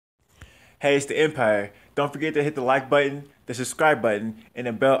Hey, it's the Empire. Don't forget to hit the like button, the subscribe button, and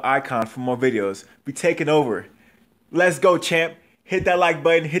the bell icon for more videos. We taking over. Let's go, champ. Hit that like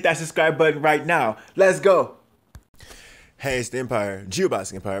button, hit that subscribe button right now. Let's go. Hey, it's the Empire,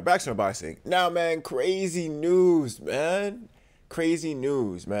 Geoboxing Empire, Backstreet Boxing. Now, man, crazy news, man. Crazy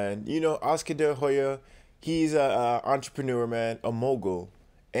news, man. You know, Oscar De Hoya, he's a entrepreneur, man, a mogul.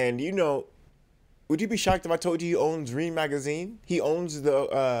 And, you know, would you be shocked if I told you he owns RUIZ magazine? He owns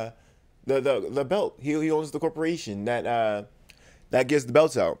the belt. He owns the corporation that gives the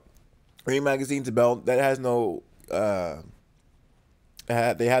belts out. RUIZ magazine's a belt that has no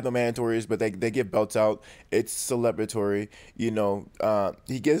they have no mandatories, but they give belts out. It's celebratory. You know,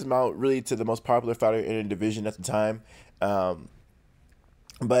 he gives them out really to the most popular fighter in the division at the time.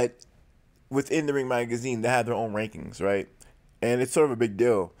 But within the Ring magazine, they have their own rankings, right? And it's sort of a big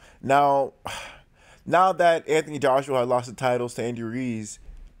deal. Now that Anthony Joshua had lost the titles to Andy Ruiz,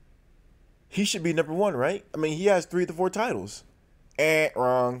 he should be number one, right? I mean, he has 3 to 4 titles.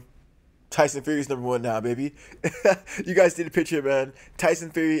 Wrong. Tyson Fury's number one now, baby. You guys see the picture, man.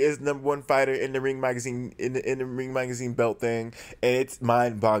 Tyson Fury is number one fighter in the Ring magazine, in the Ring magazine belt thing, and it's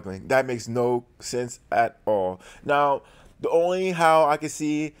mind-boggling. That makes no sense at all. Now, the only how I can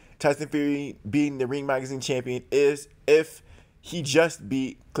see Tyson Fury being the Ring magazine champion is if he just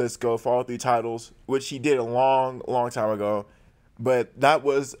beat Klitschko for all 3 titles, which he did a long time ago. But that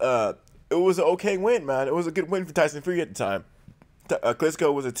was it was an okay win, man. It was a good win for Tyson Fury at the time.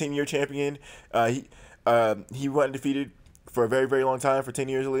 Klitschko was a 10-year champion. He went undefeated for a very long time, for 10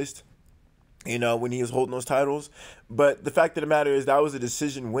 years at least, you know, when he was holding those titles. But the fact of the matter is that was a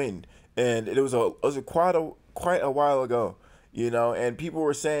decision win, and it was quite a while ago, you know. And people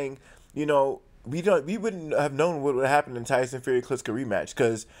were saying, you know, we wouldn't have known what would happen in Tyson Fury Klitschko rematch,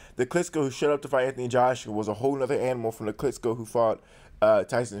 because the Klitschko who showed up to fight Anthony Joshua was a whole other animal from the Klitschko who fought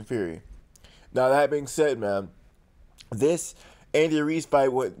Tyson Fury. Now, that being said, man, this Andy Ruiz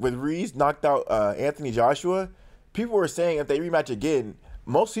fight, with Ruiz knocked out Anthony Joshua, people were saying if they rematch again,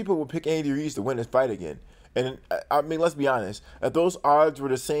 most people would pick Andy Ruiz to win this fight again. And I mean, let's be honest, if those odds were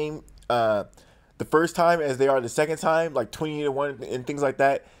the same the first time as they are the second time, like 20-1 and things like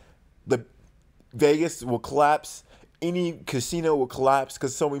that, the Vegas will collapse. Any casino will collapse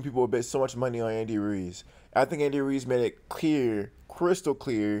because so many people will bet so much money on Andy Ruiz. I think Andy Ruiz made it clear, crystal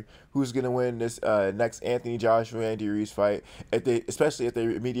clear, who's gonna win this next Anthony Joshua Andy Ruiz fight, especially at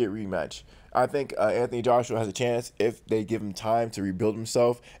their immediate rematch. I think Anthony Joshua has a chance if they give him time to rebuild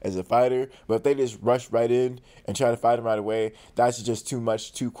himself as a fighter. But if they just rush right in and try to fight him right away, that's just too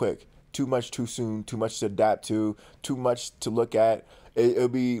much, too quick, too much, too soon, too much to adapt to, too much to look at. It'll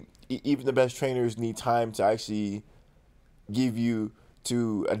be, even the best trainers need time to actually give you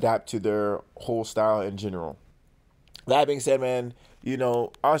to adapt to their whole style in general. That being said, man, you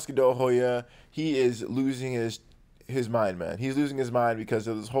know, Oscar De La Hoya, he is losing his mind, man. He's losing his mind because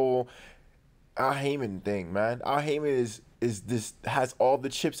of this whole Al Heyman thing, man. Al Heyman has all the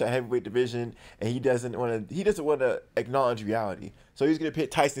chips at heavyweight division, and he doesn't want to acknowledge reality. So he's gonna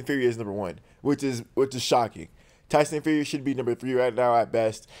put Tyson Fury as number one, which is shocking. Tyson Fury should be number 3 right now at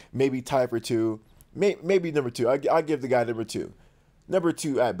best, maybe tie for 2, maybe number 2. I'll give the guy number 2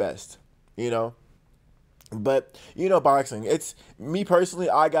 at best, you know. But, you know, boxing, it's me personally,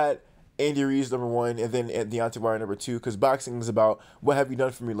 I got Andy Ruiz number 1 and then Deontay Wilder number 2, because boxing is about what have you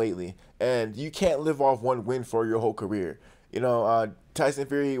done for me lately. And you can't live off one win for your whole career. You know, Tyson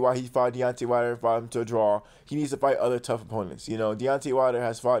Fury, while he fought Deontay Wilder and fought him to a draw, he needs to fight other tough opponents. You know, Deontay Wilder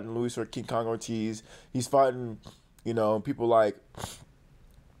has fought in Luis or King Kong Ortiz. He's fought in, you know, people like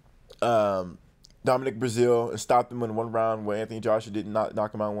Dominic Brazil and stopped him in 1 round where Anthony Joshua did not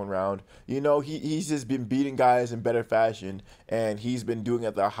knock him out in 1 round. You know, he's just been beating guys in better fashion, and he's been doing it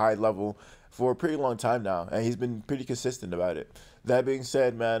at a high level for a pretty long time now, and he's been pretty consistent about it. That being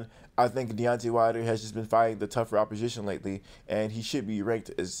said, man, I think Deontay Wilder has just been fighting the tougher opposition lately, and he should be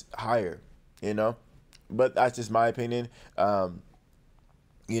ranked as higher, you know? But that's just my opinion.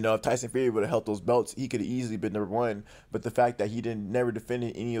 You know, if Tyson Fury would have held those belts, he could have easily been number 1. But the fact that he never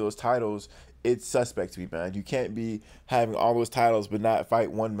defended any of those titles, it's suspect to me, man. You can't be having all those titles but not fight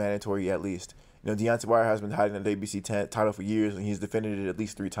one mandatory at least. You know, Deontay Wilder has been hiding the WBC title for years, and he's defended it at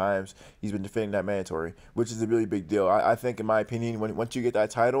least 3 times. He's been defending that mandatory, which is a really big deal. I think, in my opinion, once you get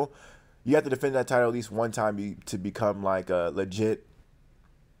that title, you have to defend that title at least 1 time to become like a legit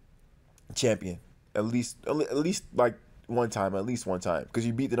champion. At least like at least one time, because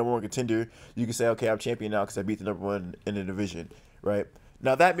you beat the number 1 contender. You can say, okay, I'm champion now because I beat the number 1 in the division, right?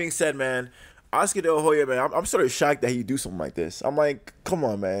 Now, that being said, man, Oscar De La Hoya, man, I'm sort of shocked that he do something like this. I'm like, come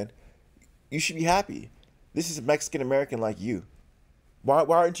on, man, you should be happy. This is a Mexican American like you. Why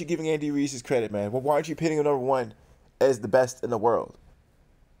aren't you giving Andy Ruiz his credit, man? Why aren't you pitting him number one as the best in the world?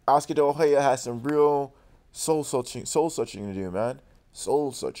 Oscar De La Hoya has some real soul searching to do, man.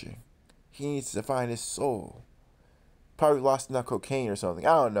 Soul searching. He needs to find his soul. Probably lost enough cocaine or something.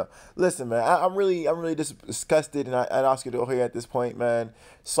 I don't know. Listen, man, I'm really disgusted at Oscar De La Hoya at this point, man.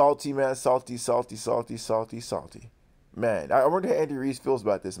 Salty, man. Salty. Man, I wonder how Andy Ruiz feels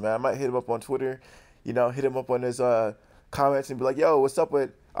about this, man. I might hit him up on Twitter, hit him up on his comments and be like, yo, what's up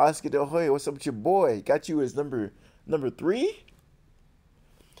with Oscar De La Hoya? What's up with your boy? Got you as number 3?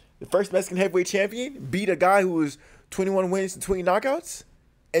 The first Mexican heavyweight champion beat a guy who was 21 wins and 20 knockouts?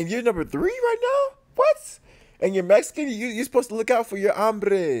 And you're number 3 right now? What? And you're Mexican? You're supposed to look out for your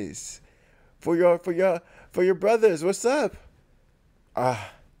hombres. For your brothers. What's up?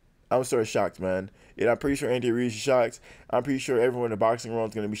 I'm sort of shocked, man. And I'm pretty sure Andy Ruiz is shocked. I'm pretty sure everyone in the boxing world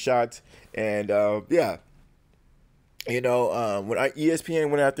is going to be shocked. And, yeah. When ESPN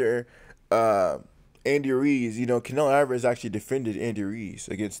went after Andy Ruiz, Canelo Alvarez actually defended Andy Ruiz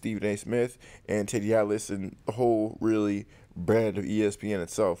against Stephen A. Smith and Teddy Atlas and the whole really brand of ESPN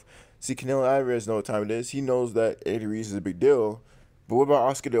itself. See, Canelo Alvarez knows what time it is. He knows that Andy Ruiz is a big deal. But what about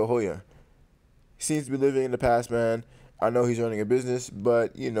Oscar De La Hoya? He seems to be living in the past, man. I know he's running a business,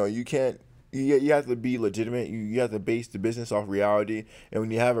 but, you can't. You have to be legitimate. You have to base the business off reality. And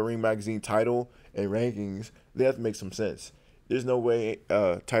when you have a Ring Magazine title and rankings, they have to make some sense. There's no way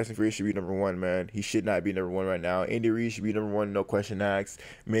Tyson Fury should be number 1, man. He should not be number 1 right now. Andy Ruiz should be number 1, no question asked.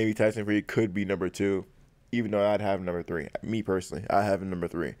 Maybe Tyson Fury could be number 2, even though I'd have number 3. Me personally, I have him number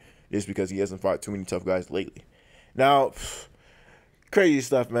 3. Just because he hasn't fought too many tough guys lately. Now, crazy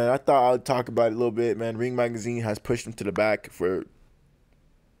stuff, man. I thought I'd talk about it a little bit, man. Ring Magazine has pushed him to the back for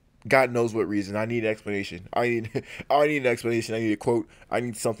God knows what reason. I need an explanation. I need an explanation. I need a quote. I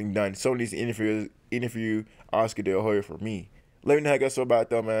need something done. Someone needs to interview Oscar De La Hoya for me. Let me know how you guys feel about it,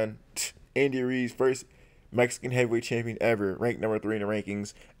 though, man. Andy Ruiz, first Mexican heavyweight champion ever, ranked number 3 in the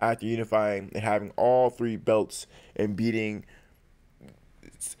rankings after unifying and having all 3 belts and beating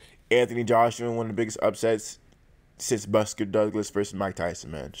Anthony Joshua, one of the biggest upsets since Buster Douglas versus Mike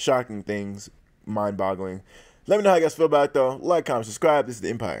Tyson, man. Shocking things, mind-boggling. Let me know how you guys feel about it, though. Like, comment, subscribe. This is the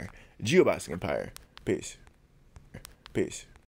Empire. Geoboxing Empire. Peace.